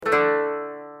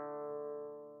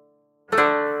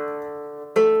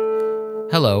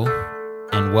Hello,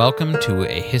 and welcome to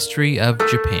A History of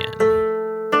Japan.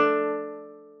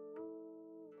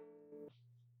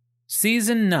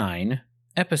 Season 9,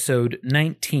 Episode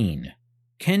 19,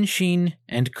 Kenshin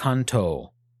and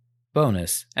Kanto,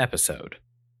 bonus episode.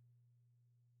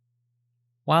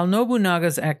 While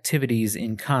Nobunaga's activities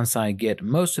in Kansai get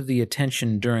most of the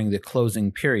attention during the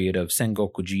closing period of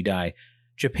Sengoku Jidai,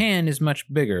 Japan is much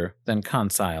bigger than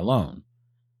Kansai alone.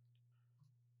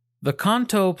 The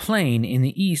Kanto Plain in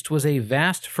the east was a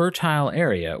vast, fertile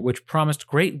area which promised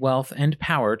great wealth and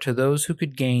power to those who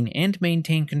could gain and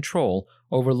maintain control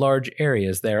over large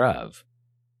areas thereof.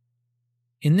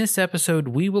 In this episode,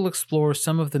 we will explore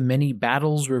some of the many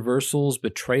battles, reversals,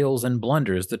 betrayals, and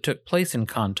blunders that took place in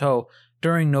Kanto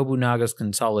during Nobunaga's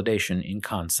consolidation in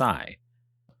Kansai.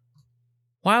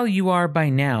 While you are by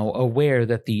now aware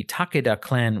that the Takeda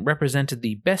clan represented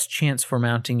the best chance for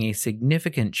mounting a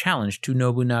significant challenge to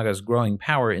Nobunaga's growing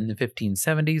power in the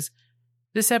 1570s,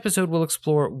 this episode will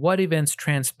explore what events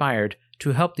transpired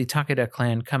to help the Takeda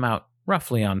clan come out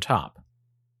roughly on top.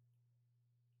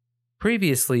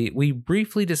 Previously, we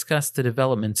briefly discussed the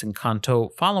developments in Kanto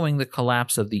following the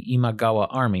collapse of the Imagawa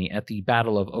army at the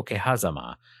Battle of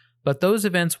Okehazama, but those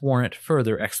events warrant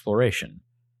further exploration.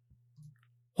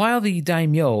 While the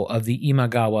daimyo of the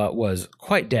Imagawa was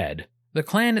quite dead, the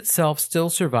clan itself still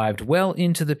survived well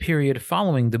into the period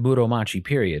following the Muromachi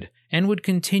period, and would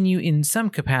continue in some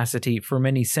capacity for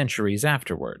many centuries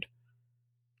afterward.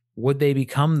 Would they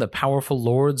become the powerful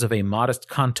lords of a modest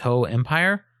Kanto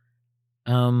empire?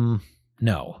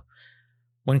 No.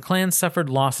 When clans suffered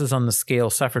losses on the scale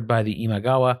suffered by the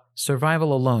Imagawa,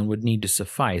 survival alone would need to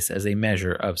suffice as a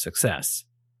measure of success.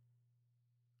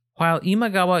 While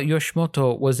Imagawa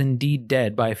Yoshimoto was indeed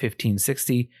dead by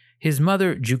 1560, his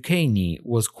mother Jukei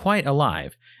was quite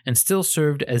alive and still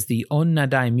served as the Onna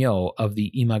daimyo of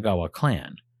the Imagawa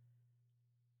clan.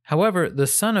 However, the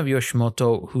son of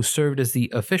Yoshimoto, who served as the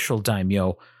official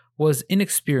daimyo, was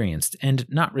inexperienced and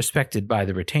not respected by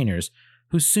the retainers,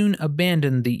 who soon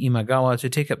abandoned the Imagawa to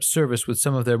take up service with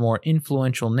some of their more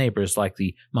influential neighbors like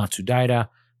the Matsudaira,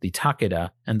 the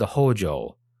Takeda, and the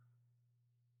Hojo.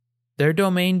 Their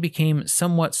domain became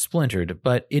somewhat splintered,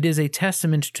 but it is a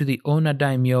testament to the Onna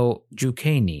daimyo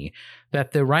Jukei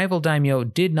that the rival daimyo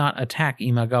did not attack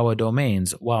Imagawa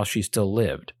domains while she still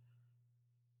lived.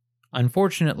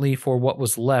 Unfortunately for what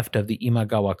was left of the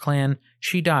Imagawa clan,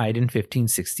 she died in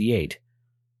 1568.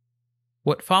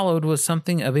 What followed was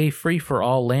something of a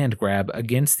free-for-all land grab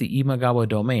against the Imagawa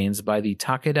domains by the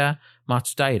Takeda,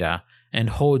 Matsudaira, and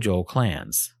Hojo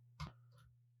clans.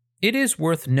 It is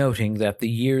worth noting that the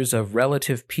years of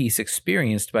relative peace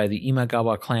experienced by the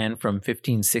Imagawa clan from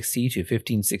 1560 to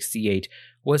 1568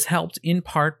 was helped in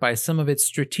part by some of its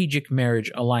strategic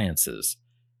marriage alliances.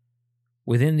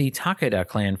 Within the Takeda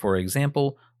clan, for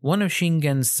example, one of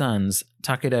Shingen's sons,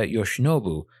 Takeda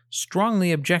Yoshinobu,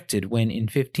 strongly objected when in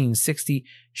 1560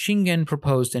 Shingen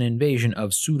proposed an invasion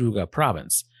of Suruga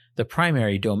province, the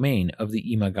primary domain of the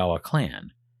Imagawa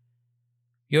clan.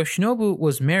 Yoshinobu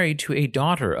was married to a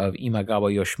daughter of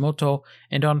Imagawa Yoshimoto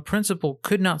and on principle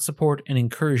could not support an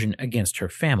incursion against her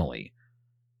family.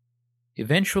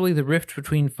 Eventually, the rift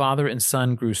between father and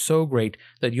son grew so great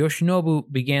that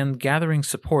Yoshinobu began gathering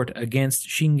support against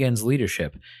Shingen's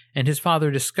leadership, and his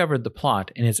father discovered the plot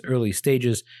in its early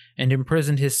stages and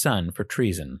imprisoned his son for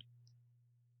treason.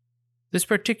 This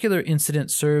particular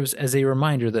incident serves as a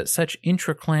reminder that such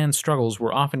intra-clan struggles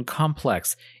were often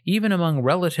complex, even among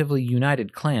relatively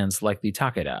united clans like the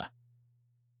Takeda.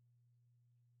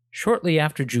 Shortly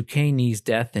after Jukei-ni's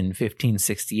death in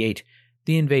 1568,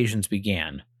 the invasions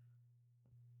began.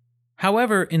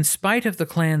 However, in spite of the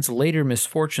clan's later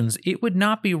misfortunes, it would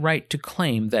not be right to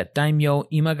claim that daimyo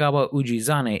Imagawa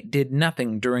Ujizane did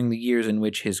nothing during the years in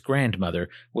which his grandmother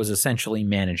was essentially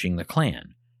managing the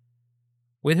clan.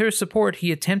 With her support,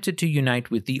 he attempted to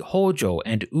unite with the Hojo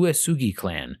and Uesugi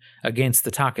clan against the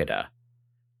Takeda.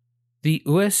 The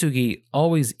Uesugi,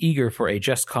 always eager for a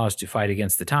just cause to fight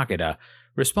against the Takeda,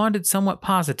 responded somewhat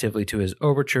positively to his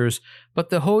overtures,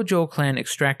 but the Hojo clan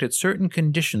extracted certain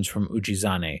conditions from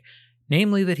Ujizane,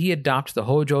 namely that he adopt the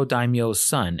Hojo daimyo's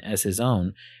son as his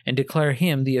own and declare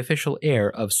him the official heir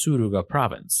of Suruga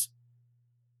province.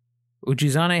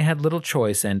 Ujizane had little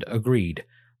choice and agreed,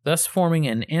 thus forming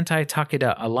an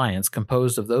anti-Takeda alliance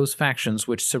composed of those factions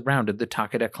which surrounded the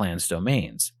Takeda clan's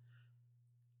domains.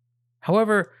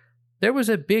 However, there was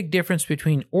a big difference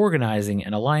between organizing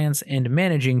an alliance and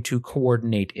managing to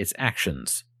coordinate its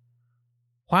actions.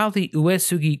 While the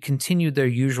Uesugi continued their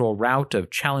usual route of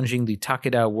challenging the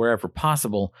Takeda wherever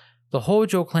possible, the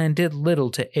Hojo clan did little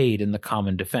to aid in the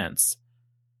common defense.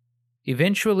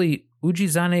 Eventually,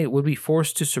 Ujizane would be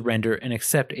forced to surrender and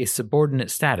accept a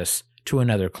subordinate status to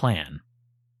another clan.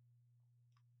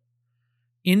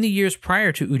 In the years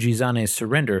prior to Ujizane's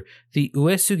surrender, the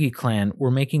Uesugi clan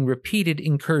were making repeated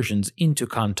incursions into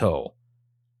Kanto.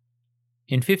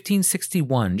 In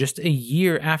 1561, just a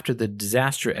year after the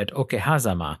disaster at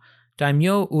Okehazama,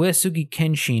 daimyo Uesugi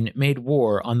Kenshin made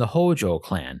war on the Hojo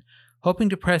clan, hoping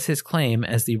to press his claim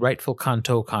as the rightful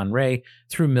Kanto Kanrei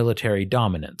through military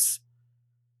dominance.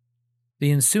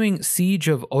 The ensuing siege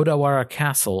of Odawara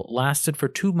Castle lasted for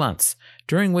 2 months,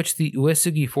 during which the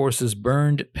Uesugi forces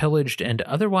burned, pillaged, and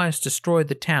otherwise destroyed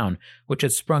the town which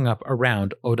had sprung up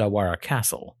around Odawara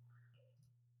Castle.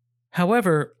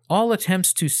 However, all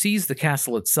attempts to seize the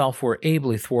castle itself were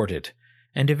ably thwarted,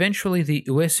 and eventually the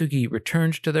Uesugi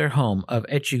returned to their home of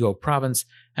Echigo province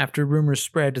after rumors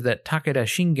spread that Takeda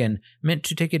Shingen meant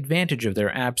to take advantage of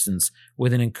their absence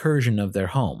with an incursion of their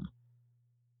home.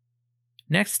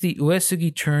 Next, the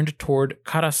Uesugi turned toward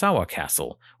Karasawa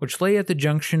Castle, which lay at the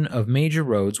junction of major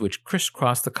roads which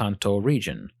crisscrossed the Kanto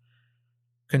region.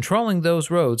 Controlling those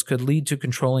roads could lead to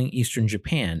controlling eastern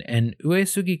Japan, and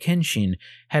Uesugi Kenshin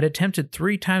had attempted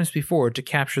 3 times before to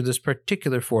capture this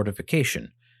particular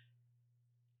fortification.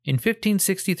 In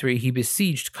 1563, he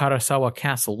besieged Karasawa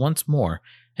Castle once more,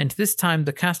 and this time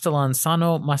the Castellan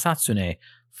Sano Masatsune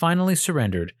finally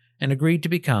surrendered and agreed to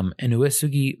become an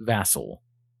Uesugi vassal.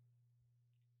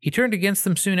 He turned against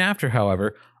them soon after,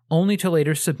 however, only to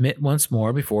later submit once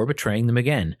more before betraying them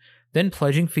again, then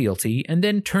pledging fealty, and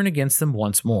then turn against them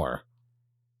once more.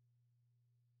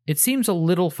 It seems a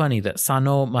little funny that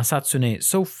Sano Masatsune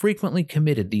so frequently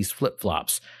committed these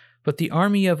flip-flops, but the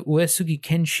army of Uesugi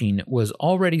Kenshin was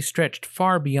already stretched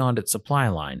far beyond its supply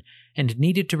line, and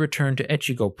needed to return to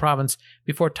Echigo province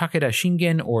before Takeda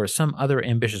Shingen or some other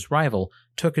ambitious rival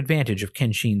took advantage of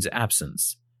Kenshin's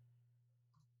absence.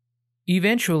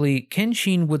 Eventually,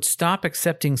 Kenshin would stop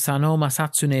accepting Sano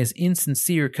Masatsune's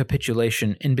insincere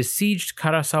capitulation and besieged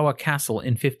Karasawa Castle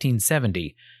in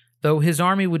 1570, though his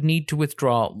army would need to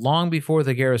withdraw long before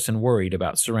the garrison worried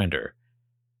about surrender.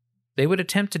 They would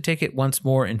attempt to take it once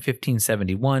more in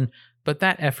 1571, but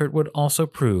that effort would also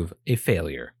prove a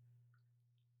failure.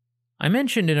 I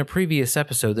mentioned in a previous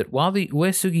episode that while the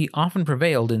Uesugi often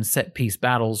prevailed in set-piece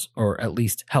battles, or at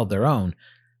least held their own,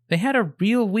 they had a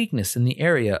real weakness in the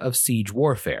area of siege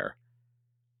warfare.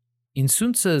 In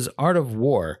Sun Tzu's Art of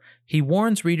War, he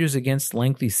warns readers against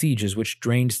lengthy sieges which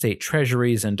drained state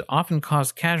treasuries and often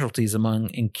caused casualties among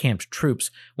encamped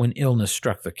troops when illness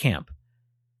struck the camp.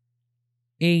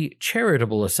 A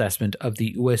charitable assessment of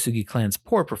the Uesugi clan's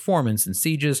poor performance in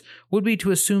sieges would be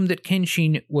to assume that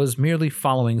Kenshin was merely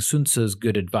following Sun Tzu's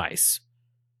good advice.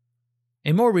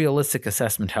 A more realistic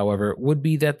assessment, however, would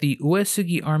be that the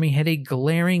Uesugi army had a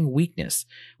glaring weakness,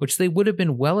 which they would have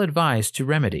been well advised to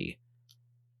remedy.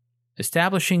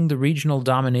 Establishing the regional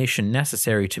domination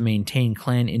necessary to maintain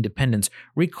clan independence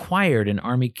required an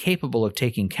army capable of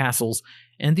taking castles,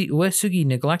 and the Uesugi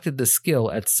neglected the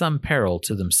skill at some peril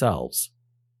to themselves.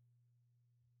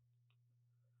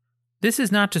 This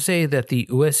is not to say that the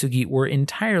Uesugi were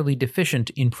entirely deficient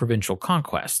in provincial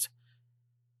conquest.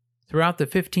 Throughout the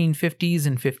 1550s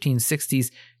and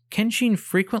 1560s, Kenshin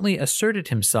frequently asserted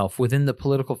himself within the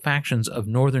political factions of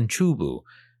northern Chubu,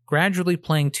 gradually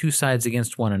playing 2 sides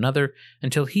against one another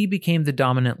until he became the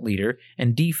dominant leader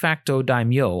and de facto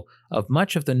daimyo of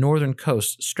much of the northern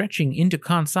coast stretching into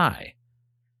Kansai.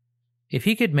 If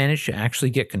he could manage to actually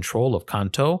get control of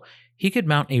Kanto, he could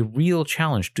mount a real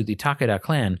challenge to the Takeda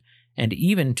clan and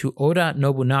even to Oda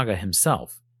Nobunaga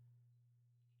himself.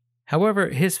 However,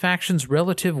 his faction's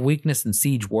relative weakness in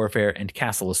siege warfare and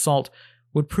castle assault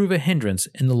would prove a hindrance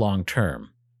in the long term.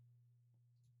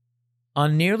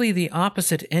 On nearly the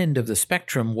opposite end of the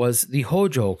spectrum was the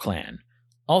Hojo clan,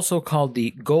 also called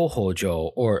the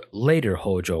Go-Hojo or later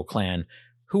Hojo clan,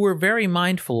 who were very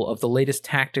mindful of the latest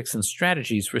tactics and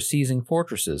strategies for seizing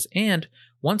fortresses and,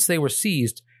 once they were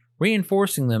seized,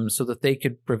 reinforcing them so that they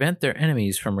could prevent their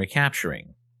enemies from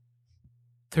recapturing.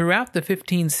 Throughout the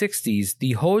 1560s,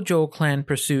 the Hojo clan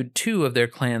pursued 2 of their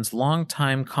clan's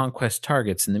longtime conquest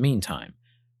targets in the meantime,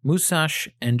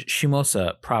 Musashi and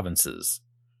Shimosa provinces.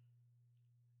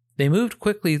 They moved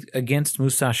quickly against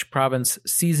Musashi province,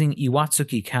 seizing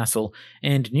Iwatsuki Castle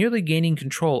and nearly gaining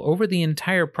control over the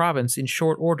entire province in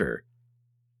short order.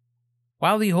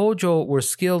 While the Hojo were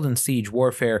skilled in siege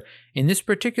warfare, in this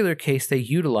particular case they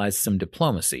utilized some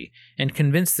diplomacy and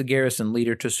convinced the garrison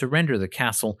leader to surrender the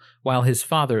castle while his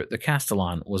father, the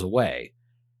Castellan, was away.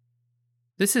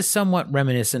 This is somewhat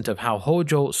reminiscent of how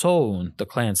Hojo Soun, the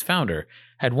clan's founder,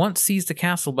 had once seized a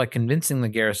castle by convincing the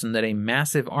garrison that a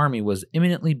massive army was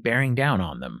imminently bearing down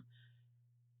on them.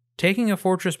 Taking a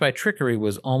fortress by trickery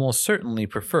was almost certainly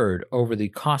preferred over the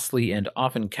costly and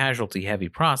often casualty-heavy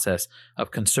process of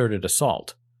concerted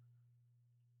assault.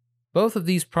 Both of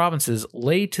these provinces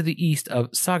lay to the east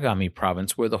of Sagami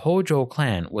Province, where the Hojo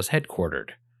clan was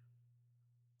headquartered.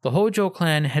 The Hojo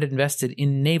clan had invested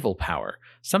in naval power,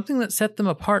 something that set them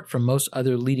apart from most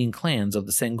other leading clans of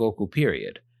the Sengoku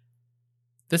period.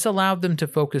 This allowed them to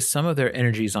focus some of their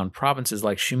energies on provinces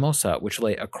like Shimosa, which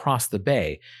lay across the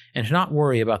bay, and not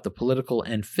worry about the political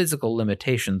and physical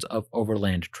limitations of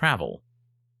overland travel.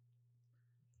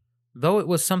 Though it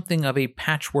was something of a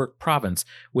patchwork province,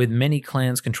 with many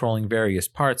clans controlling various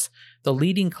parts, the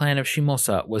leading clan of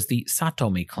Shimosa was the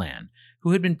Satomi clan,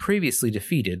 who had been previously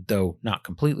defeated, though not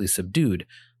completely subdued,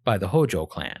 by the Hojo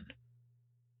clan.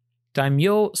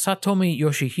 Daimyo Satomi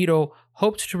Yoshihiro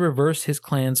hoped to reverse his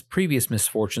clan's previous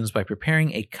misfortunes by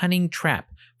preparing a cunning trap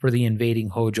for the invading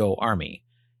Hojo army.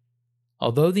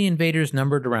 Although the invaders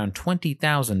numbered around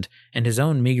 20,000 and his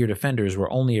own meager defenders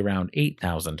were only around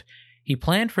 8,000, he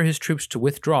planned for his troops to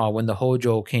withdraw when the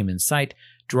Hojo came in sight,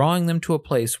 drawing them to a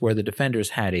place where the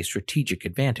defenders had a strategic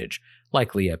advantage,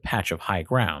 likely a patch of high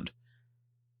ground.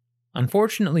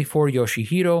 Unfortunately for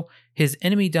Yoshihiro, his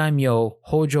enemy daimyo,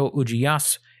 Hojo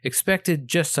Ujiyasu, expected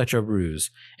just such a ruse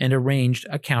and arranged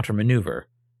a countermaneuver.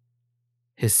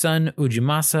 His son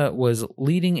Ujimasa was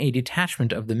leading a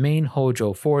detachment of the main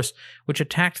Hojo force, which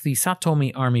attacked the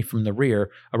Satomi army from the rear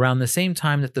around the same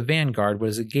time that the vanguard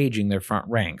was engaging their front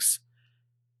ranks.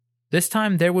 This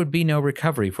time there would be no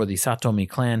recovery for the Satomi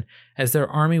clan, as their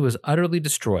army was utterly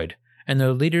destroyed, and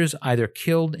their leaders either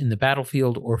killed in the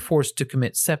battlefield or forced to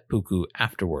commit seppuku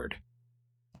afterward.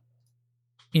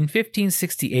 In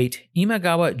 1568,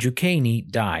 Imagawa Jukeini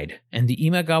died, and the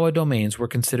Imagawa domains were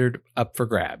considered up for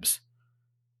grabs.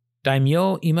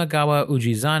 Daimyo Imagawa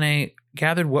Ujizane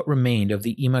gathered what remained of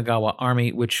the Imagawa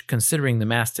army, which, considering the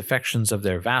mass defections of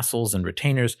their vassals and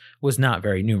retainers, was not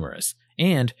very numerous,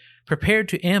 and prepared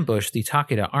to ambush the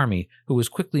Takeda army, who was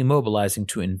quickly mobilizing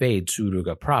to invade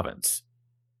Tsuruga province.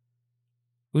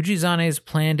 Ujizane's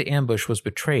planned ambush was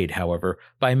betrayed, however,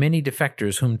 by many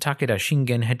defectors whom Takeda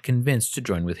Shingen had convinced to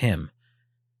join with him.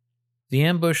 The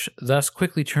ambush thus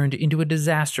quickly turned into a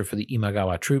disaster for the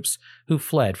Imagawa troops, who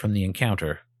fled from the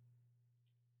encounter.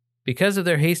 Because of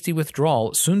their hasty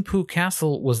withdrawal, Sunpu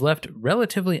Castle was left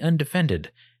relatively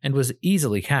undefended and was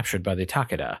easily captured by the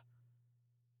Takeda.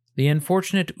 The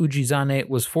unfortunate Ujizane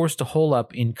was forced to hole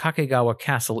up in Kakegawa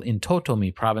Castle in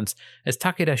Totomi province as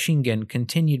Takeda Shingen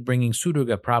continued bringing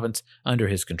Tsuruga province under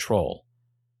his control.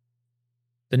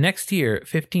 The next year,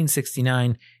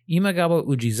 1569, Imagawa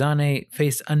Ujizane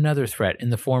faced another threat in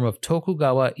the form of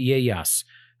Tokugawa Ieyasu,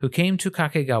 who came to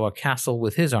Kakegawa Castle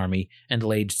with his army and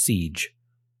laid siege.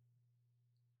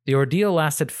 The ordeal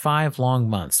lasted 5 long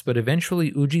months, but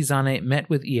eventually Ujizane met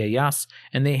with Ieyasu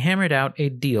and they hammered out a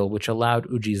deal which allowed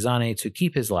Ujizane to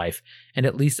keep his life and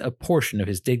at least a portion of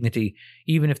his dignity,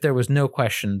 even if there was no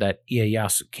question that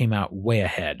Ieyasu came out way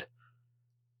ahead.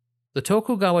 The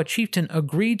Tokugawa chieftain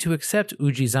agreed to accept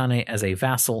Ujizane as a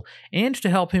vassal and to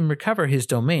help him recover his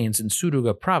domains in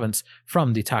Tsuruga province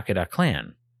from the Takeda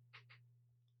clan.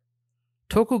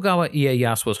 Tokugawa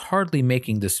Ieyasu was hardly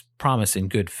making this promise in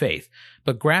good faith,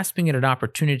 but grasping at an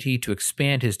opportunity to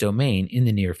expand his domain in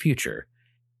the near future.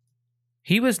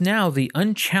 He was now the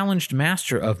unchallenged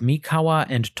master of Mikawa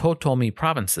and Totomi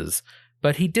provinces,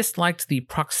 but he disliked the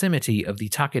proximity of the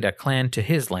Takeda clan to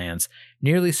his lands,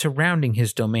 nearly surrounding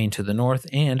his domain to the north,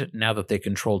 and, now that they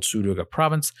controlled Tsuruga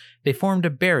province, they formed a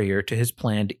barrier to his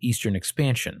planned eastern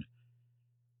expansion.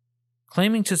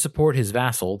 Claiming to support his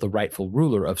vassal, the rightful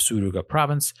ruler of Tsuruga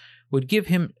province, would give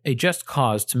him a just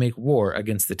cause to make war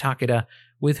against the Takeda,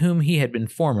 with whom he had been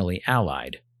formerly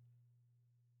allied.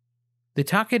 The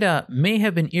Takeda may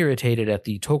have been irritated at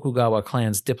the Tokugawa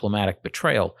clan's diplomatic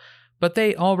betrayal, but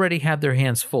they already had their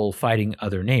hands full fighting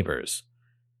other neighbors.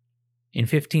 In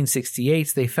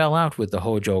 1568, they fell out with the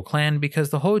Hojo clan because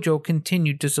the Hojo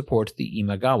continued to support the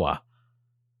Imagawa.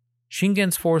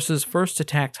 Shingen's forces first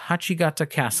attacked Hachigata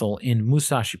Castle in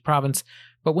Musashi province,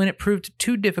 but when it proved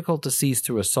too difficult to seize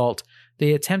through assault,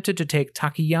 they attempted to take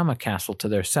Takayama Castle to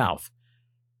their south.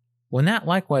 When that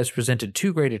likewise presented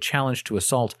too great a challenge to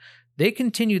assault, they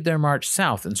continued their march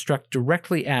south and struck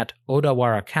directly at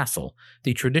Odawara Castle,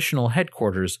 the traditional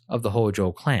headquarters of the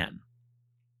Hojo clan.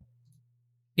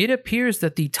 It appears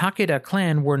that the Takeda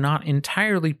clan were not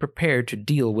entirely prepared to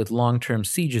deal with long-term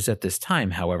sieges at this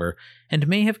time, however, and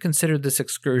may have considered this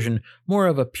excursion more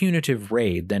of a punitive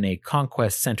raid than a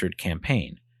conquest-centered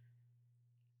campaign.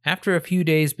 After a few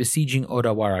days besieging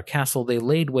Odawara Castle, they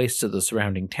laid waste to the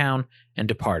surrounding town and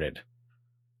departed.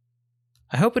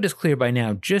 I hope it is clear by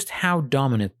now just how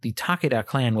dominant the Takeda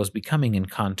clan was becoming in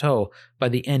Kanto by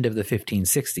the end of the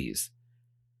 1560s.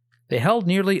 They held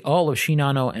nearly all of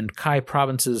Shinano and Kai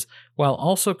provinces while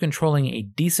also controlling a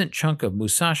decent chunk of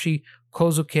Musashi,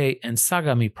 Kozuke, and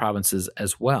Sagami provinces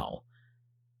as well.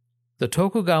 The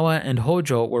Tokugawa and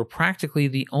Hojo were practically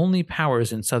the only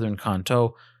powers in southern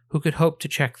Kanto who could hope to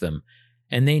check them,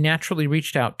 and they naturally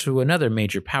reached out to another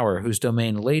major power whose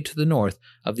domain lay to the north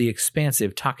of the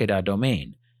expansive Takeda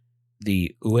domain,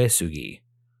 the Uesugi.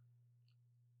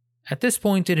 At this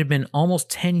point, it had been almost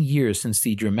 10 years since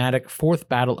the dramatic Fourth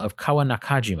Battle of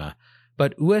Kawanakajima,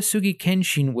 but Uesugi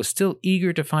Kenshin was still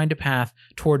eager to find a path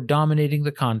toward dominating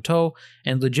the Kanto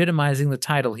and legitimizing the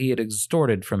title he had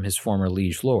extorted from his former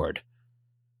liege lord.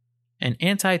 An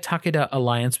anti-Takeda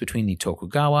alliance between the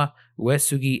Tokugawa,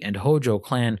 Uesugi, and Hojo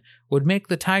clan would make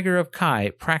the Tiger of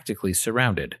Kai practically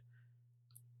surrounded.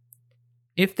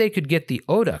 If they could get the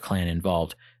Oda clan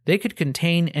involved, they could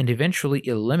contain and eventually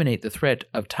eliminate the threat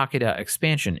of Takeda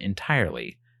expansion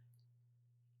entirely.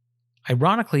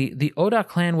 Ironically, the Oda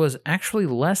clan was actually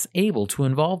less able to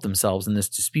involve themselves in this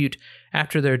dispute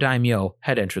after their daimyo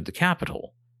had entered the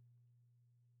capital.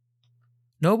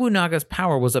 Nobunaga's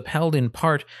power was upheld in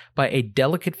part by a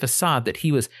delicate facade that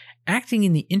he was acting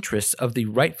in the interests of the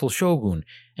rightful shogun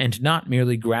and not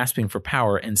merely grasping for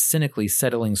power and cynically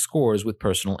settling scores with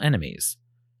personal enemies.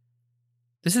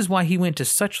 This is why he went to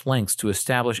such lengths to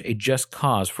establish a just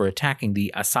cause for attacking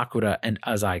the Asakura and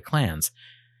Azai clans,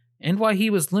 and why he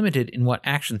was limited in what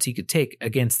actions he could take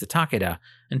against the Takeda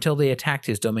until they attacked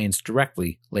his domains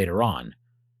directly later on.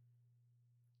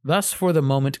 Thus, for the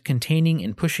moment, containing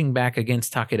and pushing back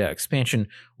against Takeda expansion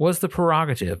was the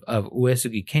prerogative of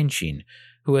Uesugi Kenshin,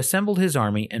 who assembled his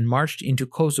army and marched into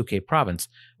Kozuke province,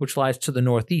 which lies to the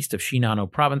northeast of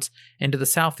Shinano province and to the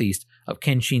southeast of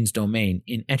Kenshin's domain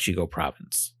in Echigo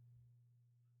province.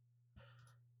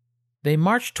 They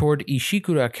marched toward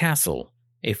Ishikura Castle,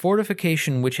 a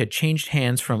fortification which had changed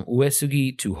hands from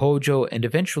Uesugi to Hojo and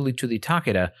eventually to the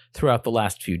Takeda throughout the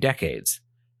last few decades.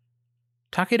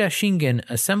 Takeda Shingen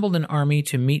assembled an army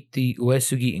to meet the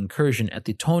Uesugi incursion at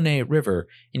the Tone River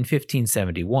in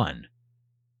 1571.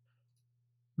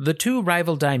 The two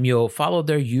rival daimyo followed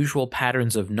their usual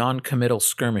patterns of non-committal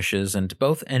skirmishes and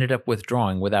both ended up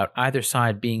withdrawing without either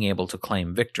side being able to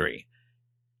claim victory.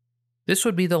 This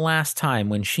would be the last time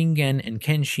when Shingen and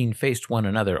Kenshin faced one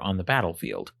another on the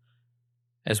battlefield.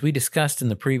 As we discussed in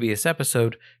the previous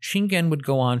episode, Shingen would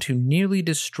go on to nearly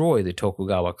destroy the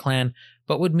Tokugawa clan,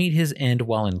 but would meet his end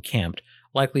while encamped,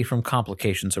 likely from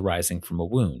complications arising from a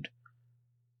wound.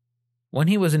 When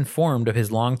he was informed of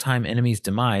his longtime enemy's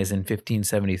demise in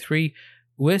 1573,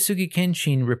 Uesugi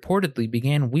Kenshin reportedly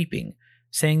began weeping,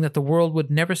 saying that the world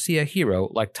would never see a hero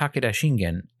like Takeda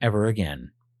Shingen ever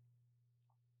again.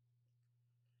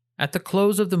 At the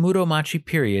close of the Muromachi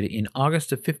period in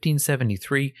August of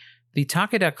 1573, the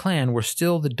Takeda clan were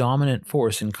still the dominant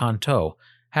force in Kanto,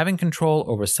 having control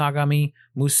over Sagami,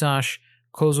 Musashi,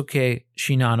 Kozuke,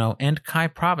 Shinano, and Kai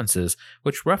provinces,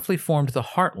 which roughly formed the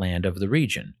heartland of the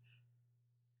region.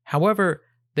 However,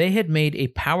 they had made a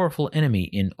powerful enemy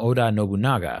in Oda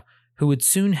Nobunaga, who would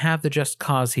soon have the just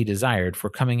cause he desired for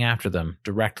coming after them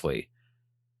directly.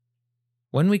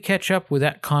 When we catch up with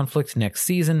that conflict next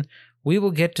season, we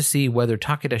will get to see whether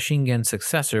Takeda Shingen's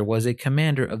successor was a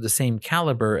commander of the same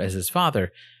caliber as his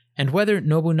father, and whether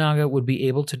Nobunaga would be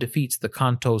able to defeat the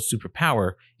Kanto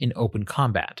superpower in open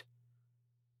combat.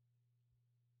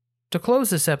 To close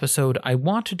this episode, I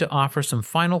wanted to offer some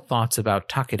final thoughts about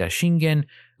Takeda Shingen,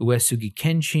 Uesugi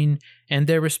Kenshin, and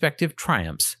their respective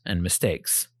triumphs and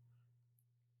mistakes.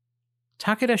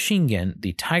 Takeda Shingen,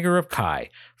 the Tiger of Kai,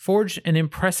 forged an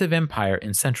impressive empire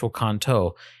in central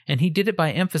Kanto, and he did it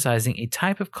by emphasizing a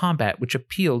type of combat which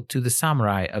appealed to the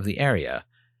samurai of the area.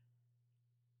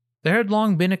 There had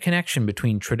long been a connection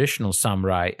between traditional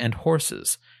samurai and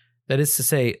horses. That is to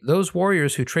say, those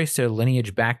warriors who traced their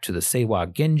lineage back to the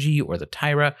Seiwa Genji or the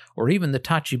Taira or even the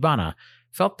Tachibana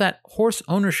felt that horse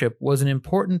ownership was an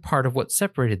important part of what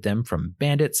separated them from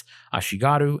bandits,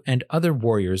 ashigaru, and other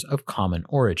warriors of common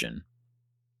origin.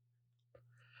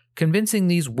 Convincing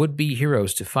these would-be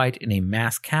heroes to fight in a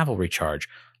mass cavalry charge,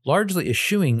 largely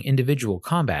eschewing individual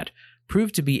combat,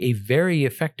 proved to be a very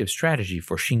effective strategy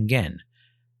for Shingen.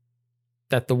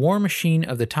 That the war machine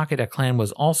of the Takeda clan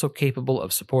was also capable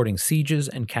of supporting sieges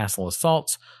and castle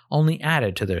assaults only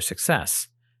added to their success.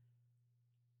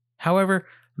 However,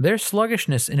 their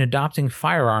sluggishness in adopting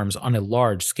firearms on a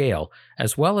large scale,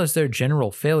 as well as their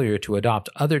general failure to adopt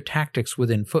other tactics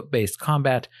within foot-based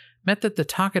combat, meant that the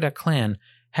Takeda clan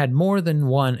had more than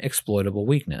one exploitable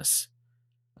weakness.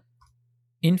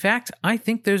 In fact, I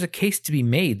think there's a case to be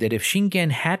made that if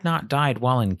Shingen had not died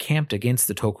while encamped against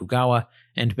the Tokugawa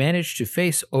and managed to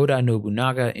face Oda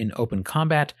Nobunaga in open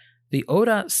combat, the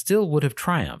Oda still would have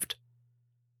triumphed.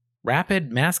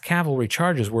 Rapid mass cavalry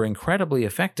charges were incredibly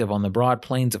effective on the broad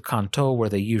plains of Kanto where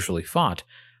they usually fought,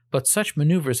 but such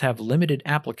maneuvers have limited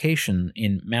application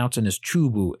in mountainous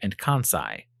Chubu and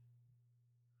Kansai.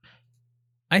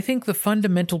 I think the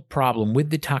fundamental problem with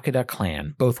the Takeda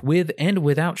clan, both with and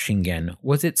without Shingen,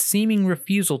 was its seeming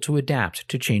refusal to adapt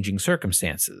to changing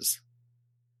circumstances.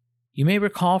 You may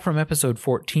recall from episode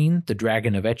 14, The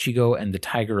Dragon of Echigo and the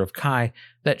Tiger of Kai,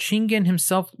 that Shingen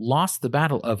himself lost the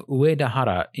Battle of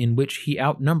Uedahara, in which he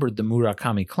outnumbered the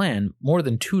Murakami clan more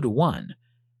than 2-1.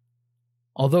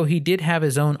 Although he did have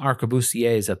his own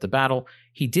arquebusiers at the battle,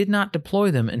 he did not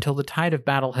deploy them until the tide of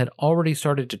battle had already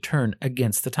started to turn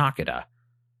against the Takeda.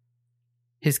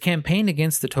 His campaign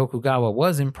against the Tokugawa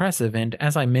was impressive and,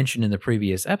 as I mentioned in the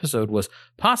previous episode, was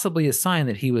possibly a sign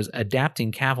that he was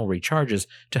adapting cavalry charges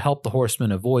to help the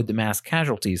horsemen avoid the mass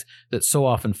casualties that so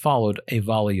often followed a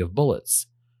volley of bullets.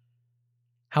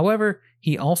 However,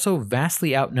 he also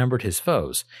vastly outnumbered his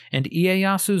foes, and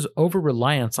Ieyasu's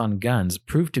over-reliance on guns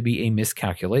proved to be a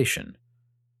miscalculation.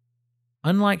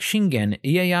 Unlike Shingen,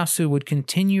 Ieyasu would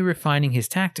continue refining his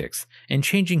tactics and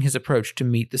changing his approach to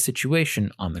meet the situation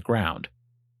on the ground.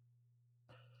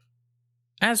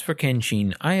 As for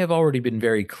Kenshin, I have already been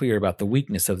very clear about the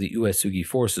weakness of the Uesugi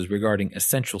forces regarding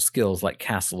essential skills like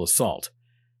castle assault.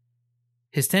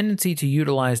 His tendency to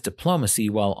utilize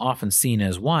diplomacy, while often seen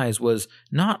as wise, was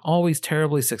not always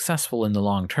terribly successful in the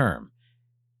long term.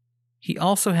 He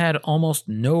also had almost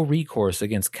no recourse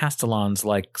against Castellans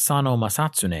like Sano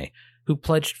Masatsune, who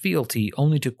pledged fealty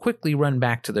only to quickly run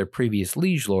back to their previous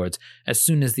liege lords as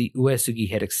soon as the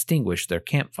Uesugi had extinguished their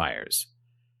campfires.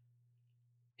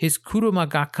 His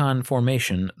Kurumagakan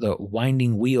formation, the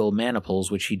winding wheel maniples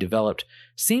which he developed,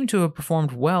 seemed to have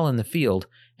performed well in the field,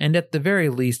 and at the very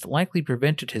least likely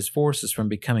prevented his forces from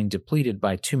becoming depleted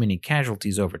by too many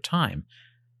casualties over time.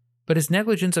 But his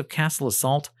negligence of castle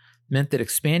assault meant that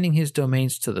expanding his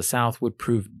domains to the south would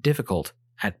prove difficult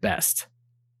at best.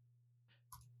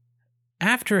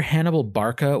 After Hannibal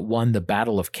Barca won the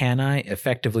Battle of Cannae,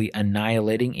 effectively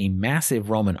annihilating a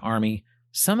massive Roman army,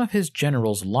 some of his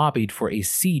generals lobbied for a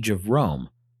siege of Rome,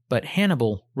 but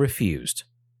Hannibal refused.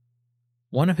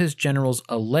 One of his generals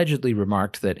allegedly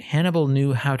remarked that Hannibal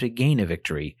knew how to gain a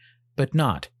victory, but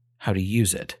not how to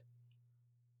use it.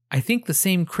 I think the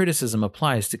same criticism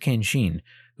applies to Kenshin,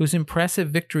 whose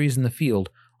impressive victories in the field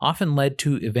often led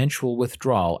to eventual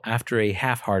withdrawal after a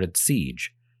half-hearted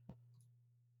siege.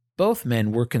 Both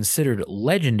men were considered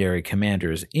legendary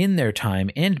commanders in their time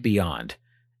and beyond,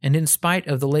 and in spite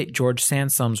of the late George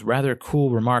Sansom's rather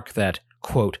cool remark that,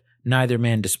 quote, neither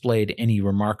man displayed any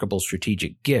remarkable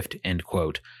strategic gift, end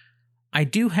quote, I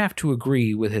do have to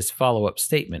agree with his follow-up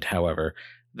statement, however,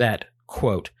 that,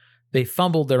 quote, they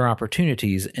fumbled their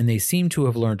opportunities and they seem to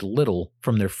have learned little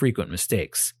from their frequent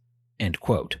mistakes, end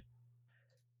quote.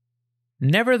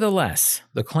 Nevertheless,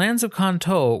 the clans of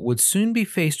Kanto would soon be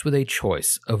faced with a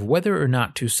choice of whether or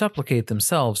not to supplicate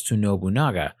themselves to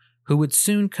Nobunaga, who would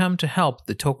soon come to help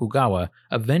the Tokugawa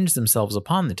avenge themselves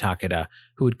upon the Takeda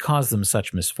who had caused them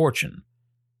such misfortune.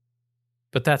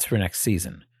 But that's for next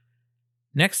season.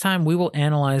 Next time we will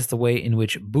analyze the way in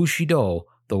which Bushido,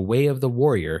 the way of the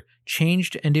warrior,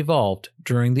 changed and evolved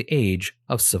during the age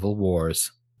of civil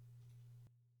wars.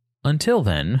 Until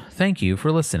then, thank you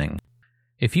for listening.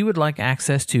 If you would like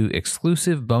access to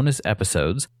exclusive bonus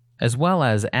episodes, as well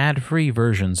as ad-free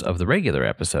versions of the regular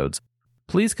episodes,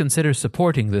 please consider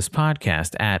supporting this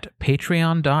podcast at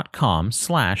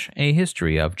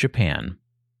patreon.com/ahistoryofjapan.